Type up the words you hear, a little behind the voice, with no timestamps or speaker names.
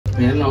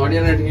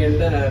Audio ನೆಟ್ಗೆ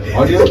ಅಂತ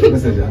audio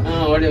message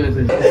audio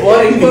message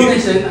for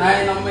information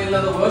ನಮ್ಮ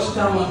ಇಲ್ಲದ ಫಸ್ಟ್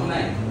ಟರ್ಮ್ ಆಫ್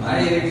ನೈ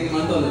ರೇಟಿಂಗ್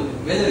ಅಂತ ಒಂದು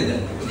ಬೇಜಾರಿದೆ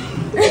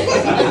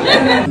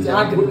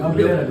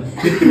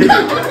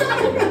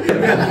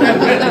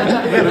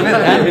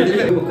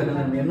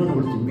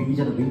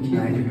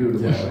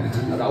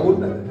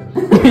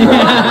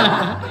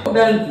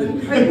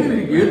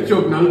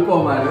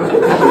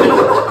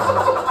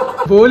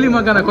ಬೋಲಿ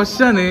ಮಗನ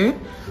ಕ್ವಶನ್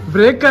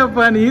ಬ್ರೇಕಪ್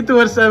అని ಈತು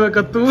ವರ್ಷ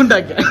ಆಗಬೇಕತ್ತು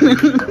ಉಂಟಾಕೆ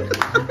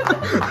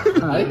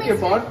ಅದಕ್ಕೆ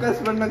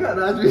ಪಾಡ್ಕಾಸ್ಟ್ ಬಂದಾಗ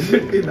ರಾಜ್ ಬಿ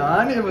ಶೆಟ್ಟಿ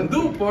ನಾನೇ ಬಂದು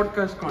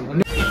podcast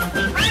content.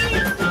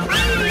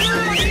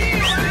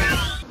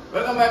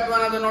 Welcome back to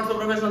another not so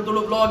professional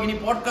Tulu blog. ಇನಿ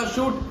ಪಾಡ್ಕಾಸ್ಟ್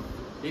ಶೂಟ್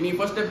ಇನಿ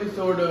first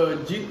episode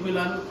Jeet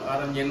Milan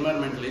R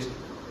environmentalist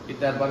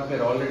ಇತ್ತಾರ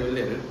ಬರ್ತಾರೆ ಆಲ್ರೆಡಿ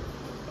ಒಳ್ಳೆಯದು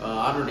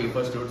ಆರೊಟ್ಟಿಗೆ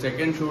first shoot.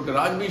 Second shoot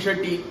Raj B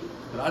Shetty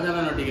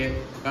ರಾಜನೊಟ್ಟಿಗೆ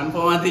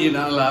confirm ಆಗಿ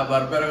ನಾನಲ್ಲ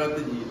ಬರ್ಪೇರ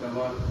ಗೊತ್ತಿದ್ದಿ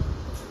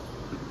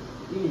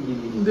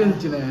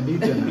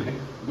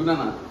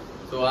ಗುಣನ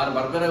ಸೊ ಆರು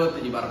ಬರ್ಪೇರ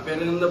ಗೊತ್ತಿದ್ದಿ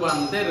ಬರ್ಪೇರಿಂದ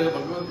ಅಂತೇರು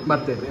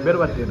ಬರ್ತೇವೆ ಬೇರೆ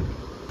ಬರ್ತೇವೆ.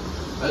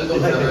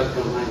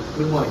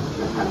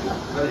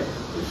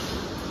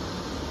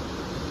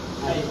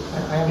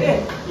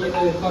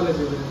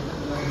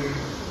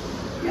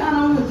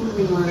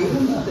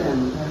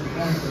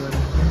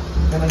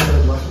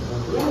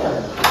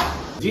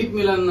 ಜೀತ್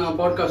ಮಿಲನ್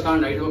ಪಾಡ್ಕಾಸ್ಟ್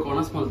ಆಂಡ್ ಐದು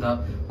ಒಣಸ್ಮಲ್ತ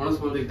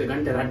ಇತ್ತ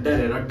ಗಂಟೆ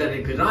ರಡ್ಡರೆ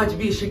ರಾಜ್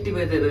ಬಿ ಶೆಟ್ಟಿ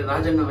ಬೈದೇರು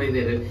ರಾಜಣ್ಣ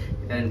ಬೈದೇರು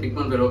ಪಿಕ್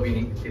ಮಾಡ್ಬೇರು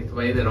ಹೋಗಿನಿ ಇತ್ತು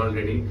ಬೈದೇರು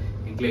ಆಲ್ರೆಡಿ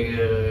ಇಂಕ್ಲಿಗೆ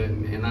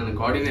ನಾನು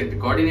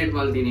ಕೋಆರ್ಡಿನೇಟ್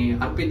ಮಾಡ್ತೀನಿ.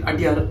 ಅರ್ಪಿತ್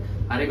ಅಡ್ಯಾರ್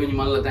ಅರೆ ಕೊಂಚ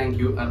ಮಲ್ಲ ಥ್ಯಾಂಕ್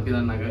ಯು ಅರ್ಪಿತ್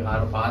ಅನ್ನಾಗ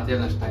ಆರು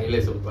ಪಾತ್ರ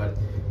ಸ್ಟೈಲೇ ಸೂಪರ್.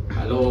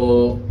 ಹಲೋ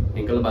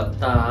ಎಂಕಲ್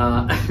ಬತ್ತ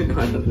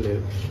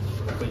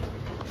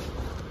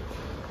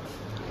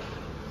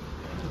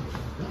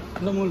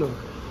ಮೂಲು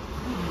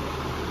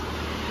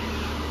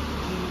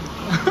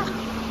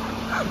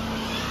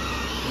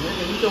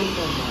ಎಂತ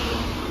ಉಂಟು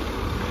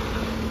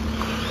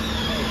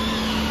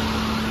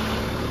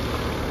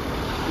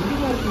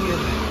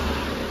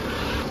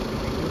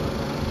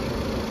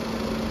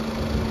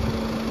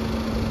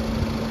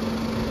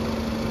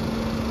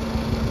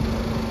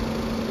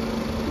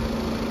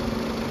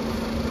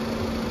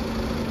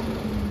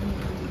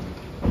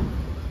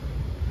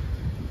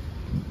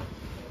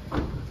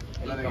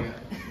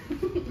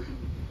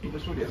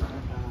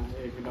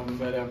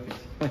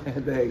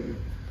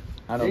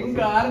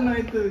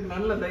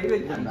நல்ல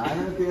தைரியம்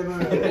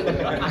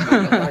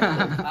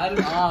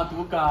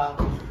தூக்க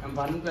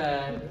பண்ப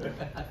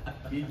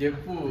ಈ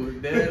ಜಪ್ಪು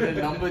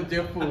ನಮ್ಮ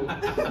ಜಪ್ಪು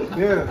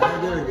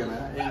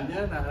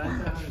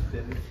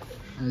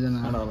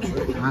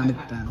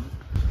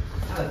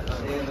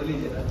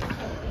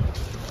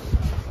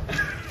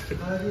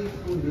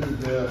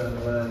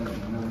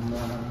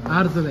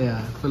ಆಡ್ತದೆಯಾ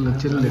ಫುಲ್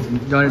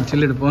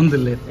ಚಿಲ್ಲಿಡ್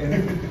ಪೋಂದಿಲ್ಲ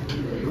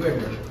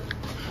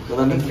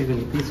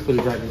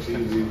ಪೀಸ್ಫುಲ್ ಜಾಗ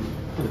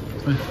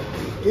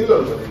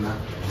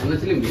ನನ್ನ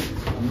ಚಿಲಿಂಬಿ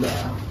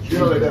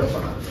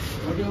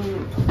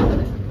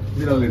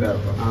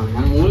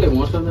ನಾನು ಮೂಲೆ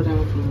most of the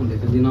time full ಮೂಲೆ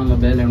ದಿನ ಎಲ್ಲ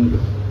ಬೇಲೆ ಉಂಟು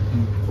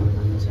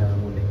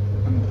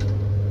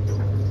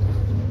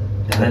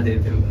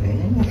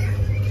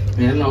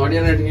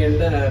ಆಡಿಯೋ ನೆಟ್ಗೆ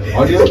ಅಂತ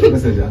ಆಡಿಯೋ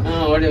ಮೆಸೇಜ್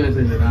ಆಡಿಯೋ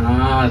ಮೆಸೇಜ್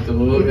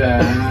ತೂಗ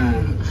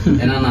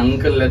ನಾನು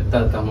ಅಂಕಲ್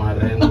ಎತ್ತ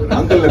ಮಾರೆ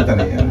ಅಂಕಲ್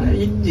ಎತ್ತಾನೆ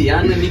ಇಜ್ಜಿ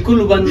ಯಾನ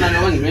ನಿಕುಲು ಬಂದಾಗ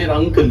ಒಂದು ಮೇರೆ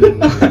ಅಂಕಲ್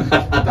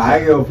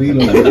ತಾಯಿಗೆ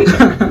ಫೀಲ್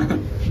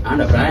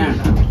ಆಂಡ ಪ್ರಾಯ ಆಂಡ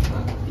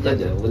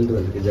ಒಂದು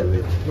ಜಲ್ದಿ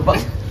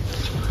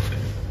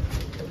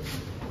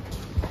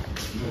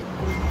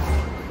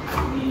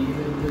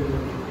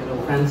ಕೆಲವು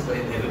ಫ್ರೆಂಡ್ಸ್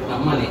ಬೈತಾರೆ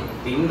ನಮ್ಮನೆ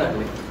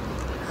ತಿಂದಾಗಲಿ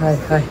ಹಾಯ್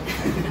ಹಾಯ್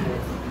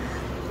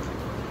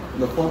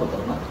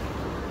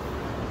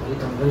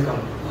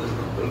ವೆಲ್ಕಮ್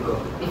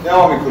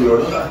ಯಾವ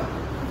ಮಿಕ್ಕುಲ್ಲೋಡು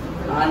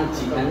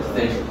ಆಂಚಿ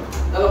ಅನ್ಸ್ತೇನೆ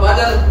ಅಲ್ಲ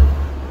ಬಾಜಾರ್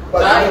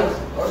ಚಾಯ್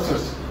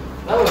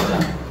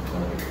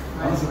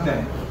ನಾವು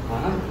ಸಿಗ್ತಾನೆ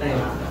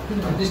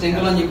ಅಟ್ಲೀಸ್ಟ್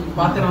ಎಂಕಲೊಂಜಿ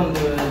ಪಾತ್ರ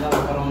ಒಂದು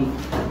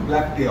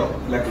ಬ್ಲ್ಯಾಕ್ ಟೀ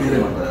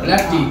ಮಾಡ್ತಾರೆ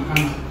ಬ್ಲ್ಯಾಕ್ ಟೀ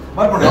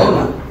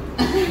ಬರ್ಕೊಂಡು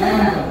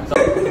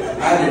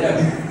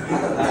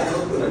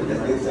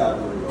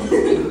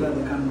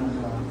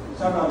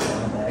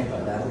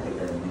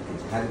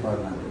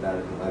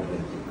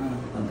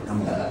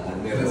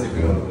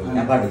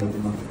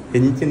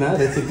ಹೆಂಚಿನ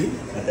recipe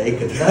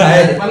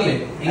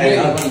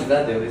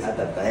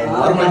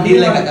normal tea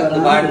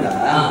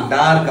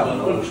dark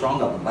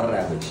strong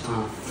ಬರ್ರೆ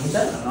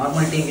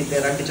normal tea ಗಿತ್ತೆ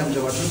 2 ಚಮಚ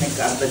ಕೊಟ್ಟು ನೆಕ್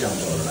ಅರ್ಧ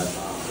ಚಮಚ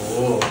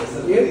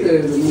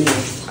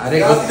ಅರೆ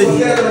ಗೊತ್ತು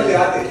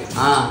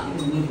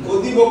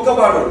ಕೊದ್ದಿ ಬೊಕ್ಕ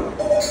ಮಾಡೋದು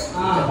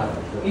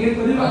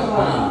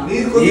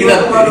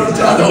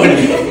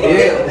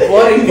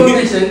ಫಾರ್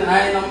ಇನ್ಫಾರ್ಮೇಶನ್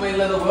ನಮ್ಮ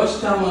ಇಲ್ಲದ ಫಸ್ಟ್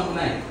ಟರ್ಮ್ ಆಫ್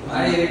ನೈ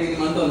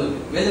ರೇಟಿಂಗ್ ಅಂತ ಒಂದು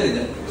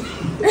ಬೇಜಾರಿದೆ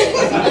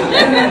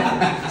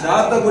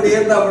ಜಾತ ಗುಡಿ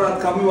ಅಂತ ಅప్పుడు ಅದು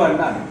ಕಮ್ಮಿ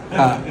ಮಾಡ್ನ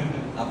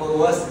ಅప్పుడు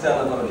ವರ್ಸ್ಟ್ ಜಾತ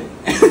ಬರಲಿ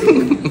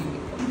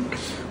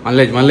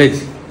ಮಲ್ಲೇಜ್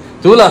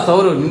ತೂಲ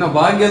ಸೌರು ನಿನ್ನ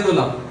ಭಾಗ್ಯ ತೂಲ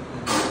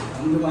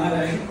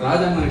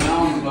ರಾಜಣ್ಣ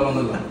ನಾವು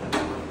ಬರೋದಲ್ಲ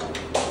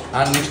ಆ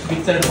ನೆಕ್ಸ್ಟ್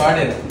ಪಿಕ್ಚರ್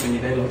ಪಾಡ್ಯಾರ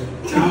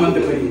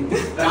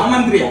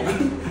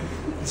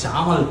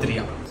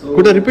ಚಾಮಲ್ತ್ರಿಯ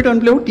ಕೂಡ ರಿಪೀಟ್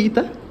ಅಂಟ್ಲೇವು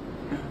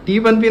ಟೀ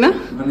ಪನ್ಪಿನ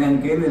ನಾನು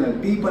ಕೇಳಿಲ್ಲ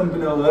ಟೀ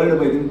ಪನ್ಪಿನ ವರ್ಡ್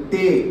ಬೈದಿನ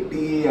ಟೇ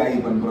ಟಿ ಐ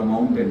ಪನ್ಪುರ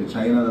ಮೌಂಟೇನ್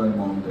ಚೈನಾದ ಒಂದು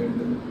ಮೌಂಟೇನ್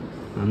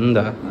ಅಂದ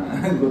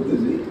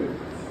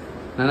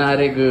ನಾನು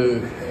ಆರೆಗ್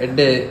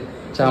ಎಡ್ಡೆ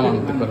ಚಾ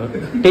ಮಂತ್ಕೊರು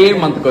ಟೇ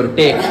ಮಂತ್ಕೊರು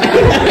ಟೇ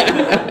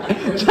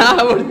ಚಾ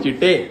ಹೊಡ್ಚಿ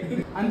ಟೇ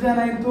ಅಂಚೆ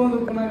ನಾ ಇತ್ತು ಒಂದು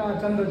ಪುನಃ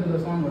ಚಂದ್ರಜದ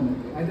ಸಾಂಗ್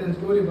ಬಂದಿತ್ತು ಆಯ್ತು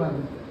ಸ್ಟೋರಿ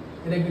ಬಾರ್ದು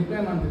ಇದಕ್ಕೆ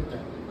ರಿಪ್ಲೈ ಮಾಡ್ತಿದ್ದೆ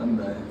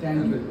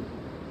ಥ್ಯಾಂಕ್ ಯು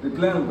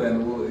ರಿಪ್ಲೈ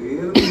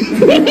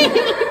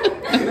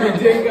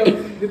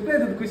ರಿಪ್ಲೈ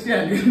ಖುಷಿ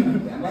ಆಗಿ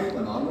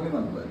ನಾರ್ಮಲಿ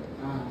ಮಂತ್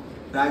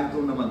ಟ್ಯಾಗ್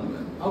ತಗೊಂಡ ಮಂತ್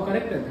ಅವು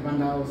ಕರೆಕ್ಟ್ ಐತೆ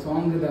ಬಂದ ಅವು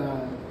ಸಾಂಗ್ದ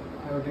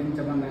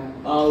ಟೆನ್ಷನ್ ಬಂದ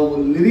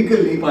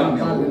ಲಿರಿಕಲ್ಲಿ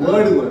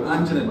ವರ್ಡ್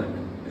ಆಂಚನೆ ಬಂದ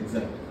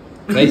ಎಕ್ಸಾಕ್ಟ್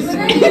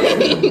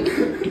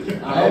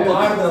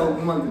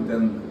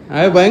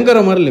ಭಯಂಕರ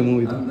ಮರಲಿ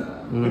ಮೂವಿ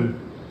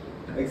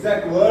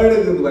ಎಕ್ಸಾಕ್ಟ್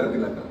ವರ್ಡ್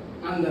ಬರ್ತಿಲ್ಲ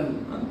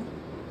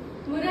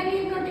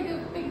ಮುರಳಿನೊಟ್ಟಿಗೆ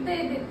ಪಿಕ್ತಾ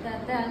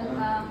ಇದ್ದಿತ್ತ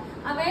ಅಲ್ವಾ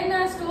ಅವೇನ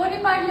ಸ್ಟೋರಿ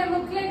ಪಾಡ್ಲೆ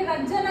ಮುಕ್ಲಿಗೆ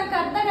ರಜ್ಜನಕ್ಕೆ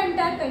ಅರ್ಧ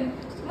ಗಂಟೆ ಆಗ್ತದೆ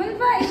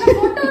ಮುಲ್ಪ ಇಲ್ಲ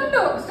ಫೋಟೋ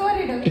ಉಂಟು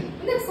ಸ್ಟೋರಿಡು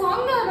ಇದು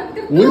ಸಾಂಗ್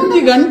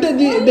ಒಂಜಿ ಗಂಟೆ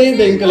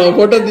ಇದೆ ಇಂಕಲ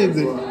ಫೋಟೋ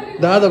ತೀದ್ದು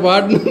ದಾದ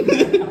ಪಾಡ್ನ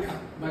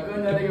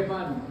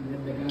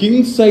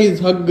ಕಿಂಗ್ ಸೈಜ್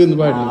ಹಗ್ ಅಂತ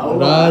ಪಾಡ್ನ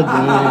ರಾಜ್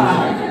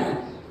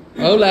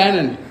ಅವಳ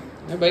ಆನನ್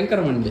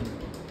ಭಯಂಕರ ಮಂಡಿ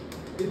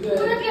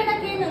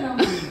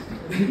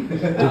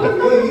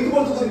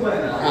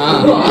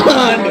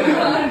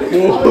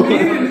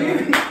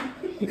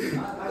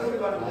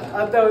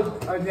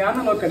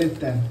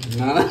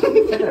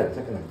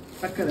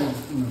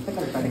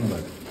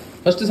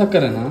first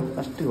ಸಕ್ಕರೆನಾ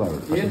first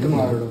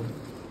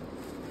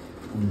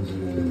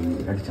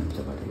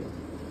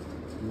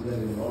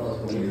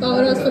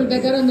Powerhouse full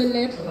beggar on the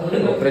left.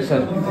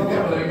 Pressure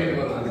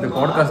ಇದು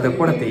podcast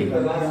ದಪ್ಪಡತಿ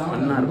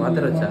ಅನ್ನಾರು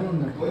ಮಾತಾಡಚ್ಚ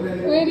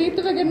Where is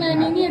the beggar?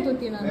 I need to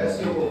see now.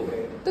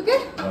 Tu ke?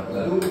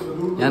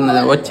 ಯಾನ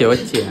ಒಚ್ಚೆ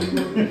ಒಚ್ಚೆ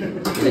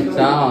ಇದು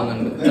ಚಾ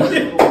ನಂದು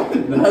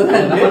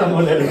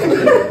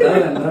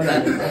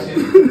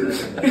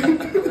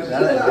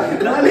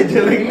ಕಾಲೇಜ್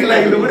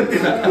ರಿಂಗ್ಲಾಗಿ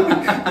ಬಿಡ್ತೀನ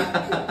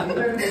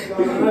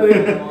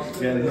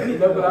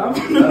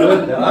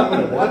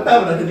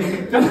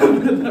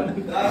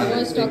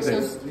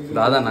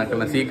ದಾದಾ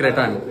ನಾಕಲ್ಲ ಸೀಕ್ರೆಟ್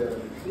ಆನ್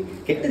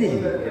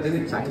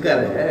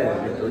ಚಕ್ಕರೆ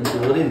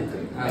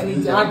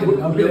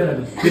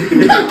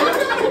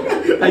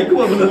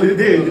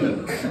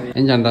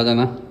ಎಂಜಾನ್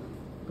ರಾಜನ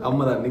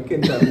ಅಮ್ಮದ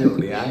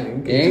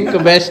ಎಂಕ್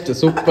best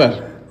super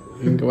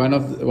ಇಂಕ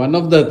one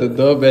of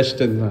the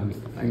best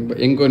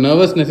ಎಂಕೋ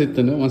nervousness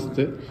ಇತ್ತು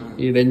ಮಸ್ತ್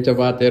ಈ ಡೆಂಚ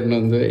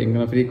ಪಾತೇರ್ನೊಂದು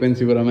ಎಂಕ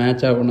ಫ್ರೀಕ್ವೆನ್ಸಿ ಪೂರ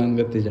ಮ್ಯಾಚ್ ಆಗೋಣ ಅಂತ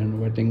ಗೊತ್ತಿಜಾಂಡು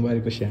ಬಟ್ ಹೆಂಗ್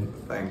ಬಾರಿ ಖುಷಿ ಆಂಡು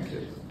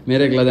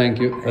ಮೇರೆಗ್ಲ thank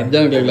you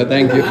ಅಜ್ಜನ್ಗೆಗ್ಲ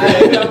thank you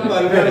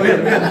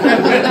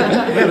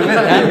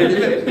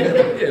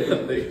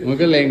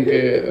Mughal ಹೆಂಗ್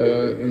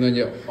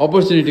ಇನ್ನೊಂದು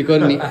ಆಪರ್ಚುನಿಟಿ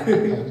ಕೊರ್ನಿ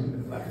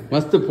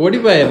ಮಸ್ತ್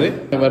ಪೋಡಿಪಾಯರು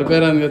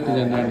ಬರ್ಪೇರ ಅಂತ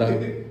ಗೊತ್ತಿಜಾಂಡ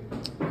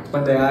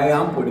ಮತ್ತೆ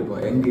ಆಮ್ ಪೋಡಿಪೋ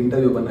ಹೆಂಗ್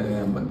ಇಂಟರ್ವ್ಯೂ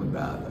ಬಂದಾಗ ಬಂದ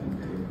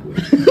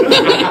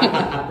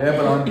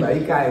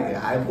ಲೈಕ್ ಆಯ್ಕೆ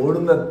ಆ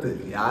ಬೋಡುಂದತ್ತು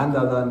ಯಾನ್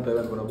ದಾದ ಅಂತ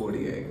ಕೂಡ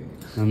ಬೋಡಿಗೆ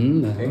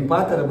ಹೆಂಗ್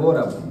ಪಾತಾರೆ ಬೋರ್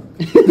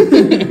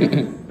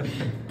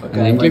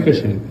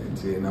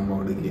ನಮ್ಮ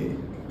ಹುಡುಗಿ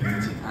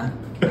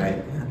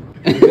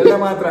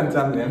ಮಾತ್ರ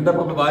ಅನ್ಸಂದ್ರೆ ಎಂತ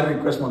ಪಾಪ ಬಾರಿ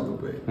ರಿಕ್ವೆಸ್ಟ್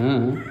ಮಾಡ್ತಿದ್ವಿ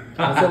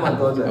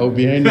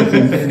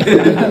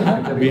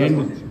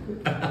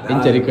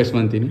ಎಂಚ ರಿಕ್ವೆಸ್ಟ್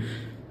ಮಾಡ್ತೀನಿ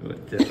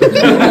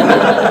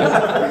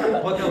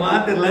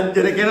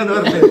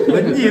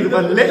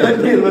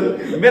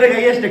ಬೇರೆ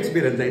ಎಷ್ಟು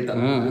ಎಕ್ಸ್ಪೀರಿಯನ್ಸ್ ಆಯ್ತಾ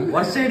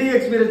ವರ್ಷ ಇಡೀ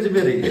ಎಕ್ಸ್ಪೀರಿಯನ್ಸ್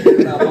ಬೇರೆ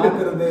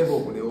ಮಾತಿರದೇ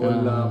ಹೋಗ್ಬಿಡಿ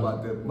ಓಲ್ಲ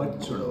ಬಾತೆ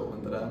ಬಚ್ಚುಡು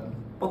ಒಂಥರ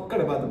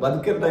ಪಕ್ಕಡೆ ಬಾತ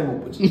ಬದುಕಿರ ಟೈಮ್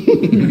ಹೋಗ್ಬಿಟ್ಟು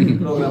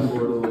ಪ್ರೋಗ್ರಾಮ್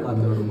ಬೋರ್ಡು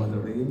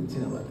ಮಾತಾಡು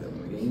ಹೆಂಚಿನ ಬಾತ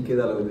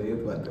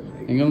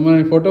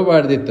ಹಿಂಗೆ ಫೋಟೋ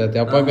ಪಾಡ್ದಿತ್ತೆ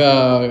ಅಪ್ಪಾಗ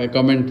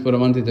ಕಮೆಂಟ್ ಪೂರ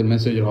ಮಂತಿತ್ತು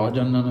ಮೆಸೇಜ್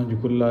ರಾಜನ್ನ ನಂಜು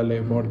ಕುಲ್ಲಾಲೆ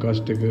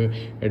ಪಾಡ್ಕಾಸ್ಟ್ಗೆ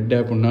ಎಡ್ಡೆ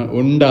ಪುಣ್ಣ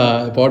ಉಂಡ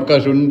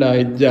ಪಾಡ್ಕಾಸ್ಟ್ ಉಂಡ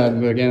ಇಜ್ಜ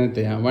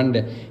ಏನತ್ತೆ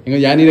ಮಂಡೆ ಹಿಂಗೆ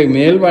ಯಾನಿರಾಗ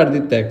ಮೇಲ್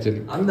ಪಾಡ್ದಿತ್ತೆ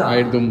ಆ್ಯಕ್ಚುಲಿ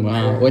ಆಯ್ತು ತುಂಬ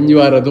ಒಂಜಿ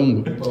ವಾರ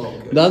ತುಂಬು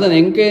ದಾದನ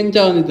ಎಂಕೆ ಎಂಚ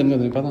ಅಂದಿತ್ತು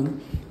ಅನ್ಕೋತೀನಿ ಪದ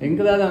ಎಂಕ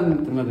ದಾದ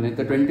ಅಂದಿತ್ತು ಅನ್ಕೋತೀನಿ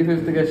ಇತ್ತು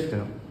 25th ಗೆಸ್ಟ್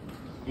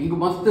ಹಿಂಗೆ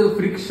ಮಸ್ತ್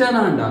ಫ್ರಿಕ್ಷನ್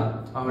ಅಂಡ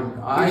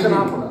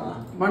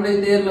ಮಂಡೆ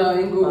ಇದೆಲ್ಲ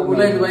ಹಿಂಗೆ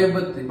ಉಲೈನ್ ವೈಬ್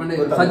ಬತ್ತಿ ಮಂಡೆ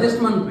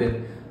ಸಜೆಸ್ಟ್ ಮನ್ಪೇರು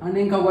ಅಂಡ್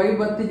ಇಂಕ ವೈಬ್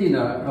ಬತ್ತಿದ್ದೀನ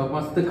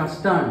ಮಸ್ತ್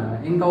ಕಷ್ಟ ಅಂಡ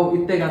ಇಂಕ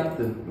ಇತ್ತೆಗೆ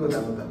ಹತ್ತು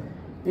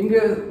ಹಿಂಗೆ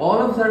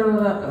ಆಲ್ ಆಫ್ ಸಡನ್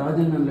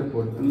ರಾಜನಲ್ಲೇ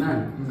ಕೊಡ್ತು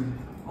ನಾನು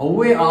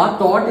ಅವೇ ಆ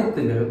ಥಾಟ್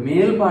ಇತ್ತು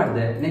ಮೇಲ್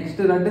ಪಾಡ್ದೆ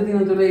ನೆಕ್ಸ್ಟ್ ರಡ್ಡ ದಿನ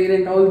ತುಳ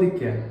ಇರೇಂಕ ಅವ್ರು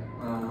ದಿಕ್ಕೆ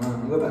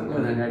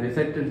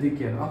ಸೆಟ್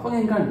ದಿಕ್ಕೆ ಅಪ್ಪ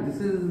ಹೆಂಗೆ ಕಾಣ್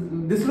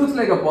this looks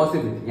like a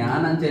possibility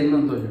ಯಾನ್ ಅಂಚೆ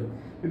ಇನ್ನೊಂದು ತೋಜು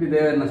it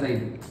ದೇವರ್ನ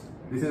sign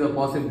this is a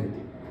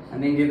possibility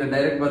and ಹಿಂಗೆ ಇದು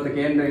ಡೈರೆಕ್ಟ್ ಬರ್ತ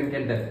ಕೇಂದ್ರ ಹಿಂಗೆ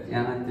ಕೆಟ್ಟ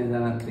ಯಾನ್ ಅಂಚೆ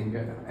ಜನ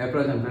ಹಿಂಗೆ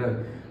ಅಪ್ರೋಚ್ ಅಂತ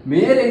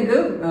ಮೇರೆ ಹಿಂಗೆ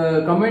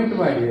ಕಮೆಂಟ್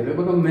ಮಾಡಿದ್ರು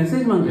ಇವಾಗ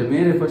ಮೆಸೇಜ್ ಮಾಡ್ತಾರೆ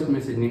ಮೇರೆ ಫಸ್ಟ್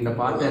ಮೆಸೇಜ್ ನಿಂಗೆ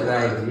ಪಾತ್ರ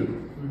ಆಯ್ತು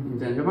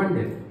ಚಂದ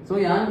ಬಂಡೆ ಸೊ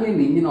ಯಾಕೆ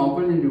ನಿಂಗಿನ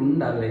ಆಪರ್ಚುನಿಟಿ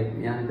ಉಂಡಲ್ಲ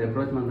ಯಾಕೆ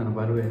ಅಪ್ರೋಚ್ ಮಾಡ್ತಾನೆ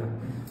ಬರುವೇರ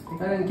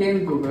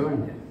ಕೇಳಿ ತೂಕ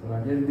ಬಂಡೆ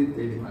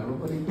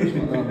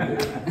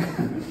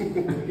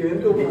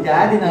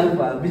ಯಾದಿನ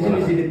ಅಲ್ಪ ಬಿಸಿ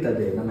ಬಿಸಿ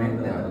ಇರ್ತದೆ ನಮ್ಮ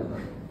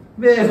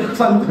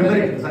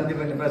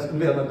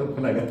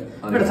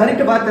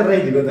ಸರಿಟ್ಟು ಪಾತ್ರ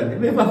ರೈತಿ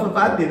ಗೊತ್ತಾನೆ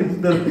ಪಾತಿರು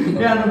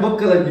ನಾನು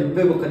ಬೊಕ್ಕಲ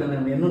ಬೇ ಬೊಕ್ಕನ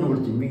ನಾನು ಎನ್ನು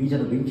ಬಿಡ್ತೀನಿ ಈ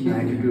ಜನ ಬೆಂಚಿನ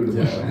ಆಟಿಟ್ಯೂಡ್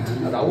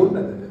ಅದು ಅವ್ರನ್ನ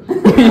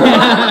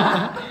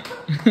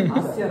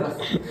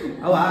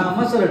ಅವ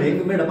ಅಮ್ಮಸರಡಿ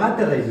ಹೆಂಗೆ ಬೇಡ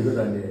ಪಾತ್ರ ರೈತಿ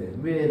ಗೊತ್ತಾನೆ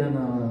ಬೇ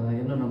ನಾನು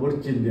ಎನ್ನು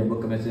ಬಿಡ್ತೀನಿ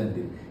ಬೊಕ್ಕ ಮೆಸೇಜ್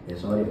ಅಂತೀನಿ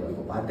ಸಾರಿ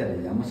ಪಾತ್ರ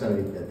ರೈತಿ ಅಮ್ಮಸರ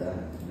ಇತ್ತ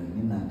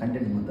ನಿನ್ನ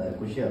ಕಂಟೆಂಟ್ ಮತ್ತೆ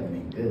ಖುಷಿ ಆಗ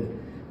ನಿಂಗೆ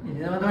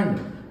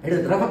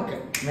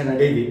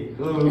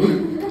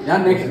ഞാൻ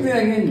നെക്സ്റ്റ്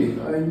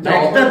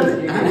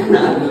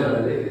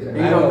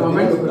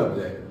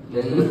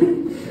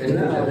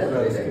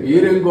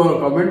ಇಂಕೋ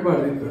ಕಮೆಂಟ್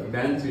ಮಾಡಿತ್ತು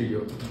ಡ್ಯಾನ್ಸ್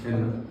ವಿಡಿಯೋ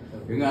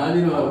ಹಿಂಗ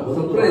ಆದಿನ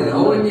ಸರ್ಪ್ರೈಸ್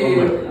ಅವನಿಗೆ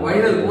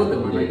ವೈರಲ್ ಪೋತು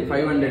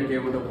 500K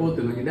ಮಟ್ಟ ಪೋತು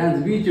ನಂಗೆ ಡ್ಯಾನ್ಸ್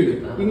ಬೀಚ್ಡ್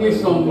ಇಂಗ್ಲಿಷ್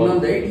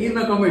ಸಾಂಗ್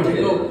ಈರ್ನ ಕಮೆಂಟ್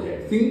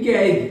ಸಿಂಕೆ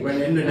ಆಯ್ತು ಬಟ್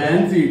ಎನ್ನ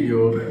ಡ್ಯಾನ್ಸ್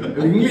ವಿಡಿಯೋ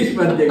ಇಂಗ್ಲಿಷ್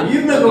ಬಂದೆ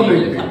ಈರ್ನ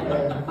ಕಮೆಂಟ್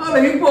ಅಲ್ಲ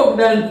ಹಿಪ್ ಹಾಪ್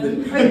ಡ್ಯಾನ್ಸ್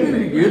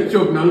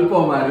ಹೆಚ್ಚೋಕ್ ನಲ್ಪ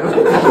ಮಾರು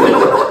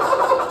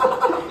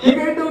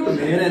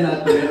ಬೇರೆ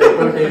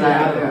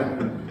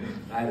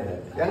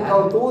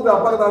ತೂದ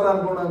ಅಪರದಾದ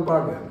ಅನ್ಕೊಂಡು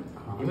ಪಾಡು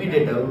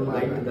ಇಮಿಡಿಯೇಟ್ ಅವರು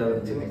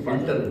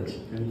ಫಿಲ್ಟರ್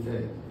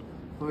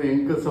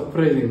ಎಂಕ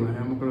ಸರ್ಪ್ರೈಸಿಂಗ್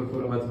ಮಕ್ಕಳು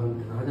ಪೂರ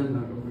ರಾಜನ್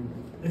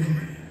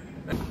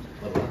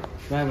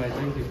ಬಾಯ್ ಬಾಯ್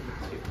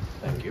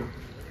ಥ್ಯಾಂಕ್ ಯು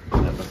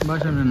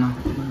ಭಾಷಣ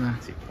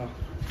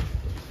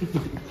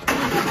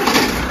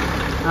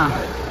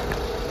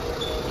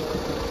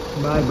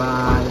ಬಾಯ್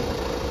ಬಾಯ್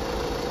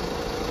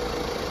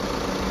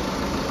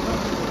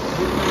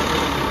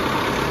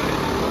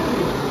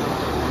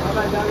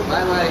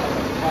ಬಾಯ್ ಬಾಯ್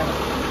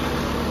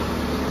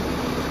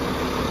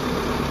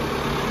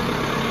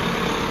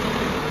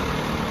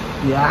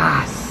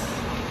Yes!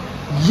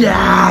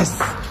 Yes!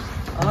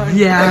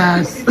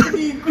 Yes!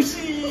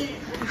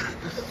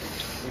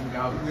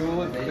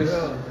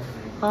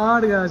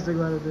 Hard gas to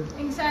go to.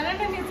 In Sharan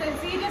is a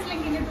serious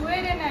link in it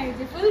where and I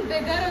full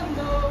beggar on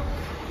the.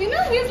 You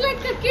know, he's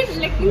like a kid,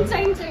 like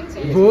inside.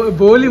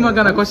 ಬೋಲಿ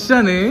ಮಗನ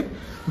question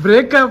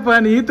breakup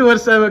అని 8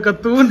 ವರ್ಷ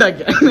ಆಗಬೇಕು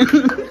ಉಂಟಾಕೆ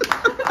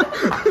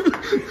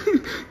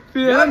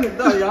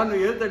ಯಾನು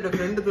ಹೇಳ್ತಡ್ಡ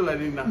friend ತುಲ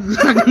ನಿನ್ನ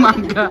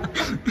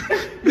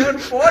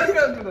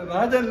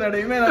ರಾಜನ್ ನಡ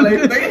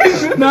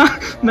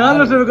ನಾನು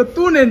ವರ್ಷ ಬೇಕು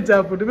ತೂ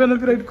ನೆಂಚಾಪುಟ್ಟು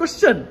ಏನಂತ ರೈಟ್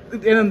ಕ್ವಶನ್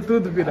ಏನಂತ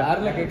ತೂದು ಪಿರ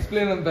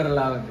ಎಕ್ಸ್ಪ್ಲೇನ್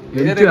ಅಂತಾರಲ್ಲ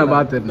ಎಂಚಿನ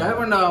ಪಾತೆ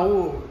ಅವು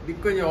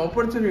ದಿಕ್ಕೊಂಜ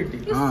ಆಪರ್ಚುನಿಟಿ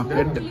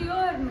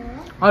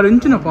ಅವ್ರು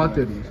ಎಂಚಿನ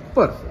ಪಾತೆ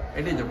ಸೂಪರ್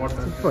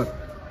ಸೂಪರ್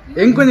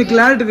ಎಂಕೊಂಚ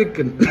ಕ್ಲಾರಿಟಿ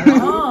ದಿಕ್ಕನ್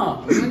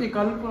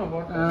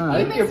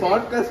ಅದಕ್ಕೆ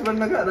ಪಾಡ್ಕಾಸ್ಟ್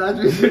ಬಂದಾಗ ರಾಜ್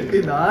ಬಿ ಶೆಟ್ಟಿ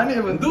ನಾನೇ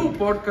ಬಂದು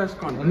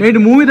ಪಾಡ್ಕಾಸ್ಟ್ ನೇಟ್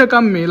ಮೂವಿದ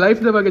ಕಮ್ಮಿ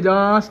ಲೈಫ್ ದ ಬಗ್ಗೆ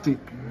ಜಾಸ್ತಿ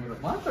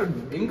ಮಾತಾಡು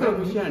ಎಂಕ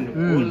ಖುಷಿ ಅಂಡು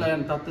ಓಲ್ಲ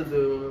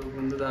ತತ್ತದು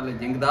ಒಂದು ದಾಲೆ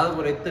ಎಂಕ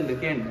ದಾದಪುರ ಎತ್ತಂಡು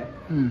ಕೇಂಡೆ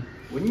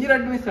ಒಂಜಿ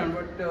ರಡ್ miss and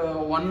but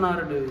 1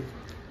 hour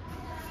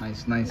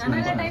nice nice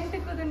ನನಗೆ ನೈಸ್ ಟೈಮ್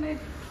ತೆಕ್ಕೋದನ್ನ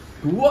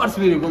 2 hours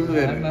ವೀರಿ ಕೊಂದು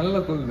ಬೇರೆ ನಲ್ಲ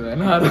ಕುಲ್ದು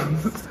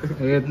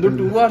ಒಂದು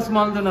 2 hours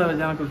ಮಾಲ್ದನ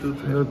ಜನಕ್ಕೆ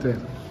ತೂತು ಇರುತ್ತೆ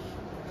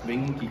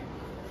ಬೆಂಕಿ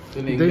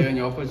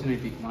ಎಂಗೆ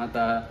ಆಪರ್ಚುನಿಟಿ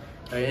ಮಾತಾ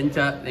ಎಂಚ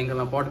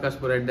ಎಂಕಲ್ನ ಪಾಡ್ಕಾಸ್ಟ್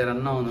ಪೂರ ಎಡ್ಡೆ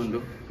ರನ್ನ ಒಂದುಂಡು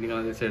ನಿಂಗಲ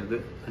ಸೇರ್ದು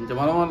ಅಂಚ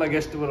ಮಲಮಲ್ಲ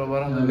ಗೆಸ್ಟ್ ಪೂರ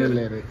ಬರೋದು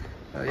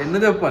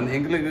ಎನ್ನದಪ್ಪ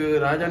ಎಂಕ್ಲಿಗೆ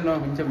ರಾಜಣ್ಣ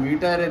ಇಂಚ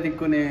ಮೀಟಾರೆ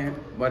ದಿಕ್ಕುನೆ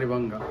ಬಾರಿ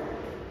ಬಂಗ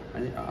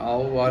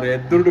ಅವು ಅವ್ರ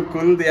ಎದ್ದುಡು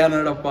ಕುಲ್ದು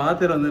ಯಾನಡ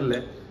ಪಾತಿರೊಂದಿಲ್ಲೆ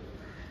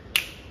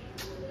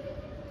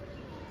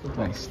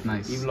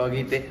ಈ ವ್ಲಾಗ್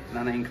ಐತೆ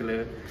ನಾನು ಎಂಕಲ್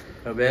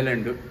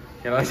ಬೇಲೆಂಡು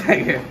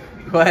ಕೆಲವಸಾಗೆ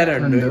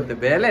ಬೋಯರಂಡು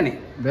ಬೇಲೆನಿ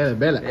ಬೇಲೆ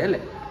ಬೇಲೆ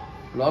ಬೇಲೆ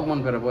ವ್ಲಾಗ್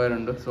ಮನ್ಪೆರ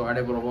ಬೋಯರಂಡು ಸೊ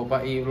ಆಡೆ ಪೂರ ಪಾಪ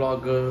ಈ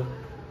vlog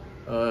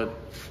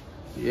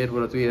year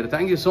pura 2 year.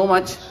 Thank you so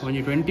much. When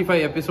you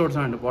 25 episodes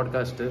on the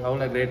podcast, how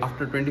like great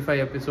after 25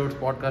 episodes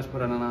podcast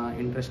pura nana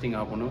interesting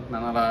apunu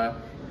nanala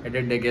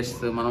edit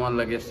guests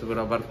manamalla guests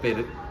pura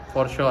barperu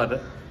for sure.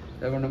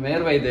 Yagondu mer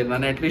vaide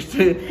nana at least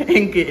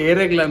enke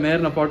eregla mer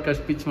na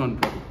podcast pitch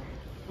manpu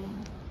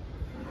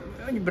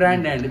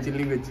brand and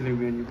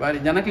Chilimbi bari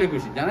janakle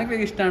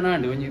ishtana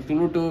and when you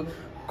Tulu to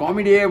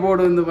comedy about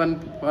ಒಂದು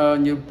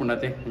ಒಂದು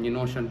ಪುಣತೆ ಒಂದು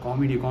notion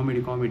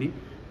comedy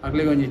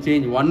ಆಗ್ಲೇ ಒಂದು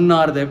change 1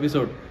 hour the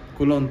episode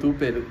ಕುಲೊಂದು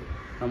ತೂಪೇರು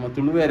ನಮ್ಮ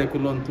ತುಳುವೇರೆ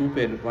ಕುಲೊಂದು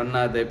ತೂಪೇರು 1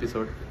 hour the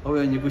episode ಅವು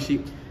ಒಂದು ಖುಷಿ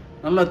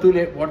ನಲ್ಲ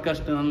ತೂಲೆ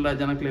ಪಾಡ್ಕಾಸ್ಟ್ ನಲ್ಲ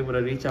ಜನಕ್ಲೆ ಪೂರ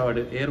ರೀಚ್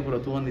ಆವಡು ಏರ್ ಪೂರ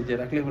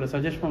ತೂಂದಿದ್ದಾರೆ ಅಕ್ಲೆ ಪೂರ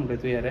ಸಜೆಸ್ಟ್ ಮಾಡ್ರೆ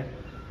ತೂಯಾರೆ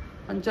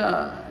ಅಂಚ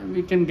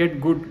we can get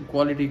good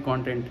quality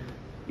content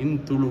ಇನ್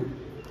ತುಳು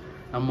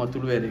ನಮ್ಮ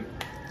ತುಳುವೇರಿಗೆ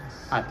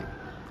ಆತಿ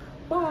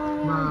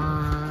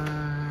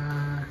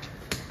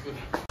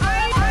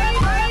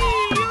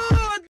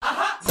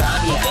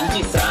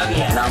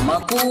Nama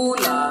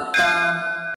kulata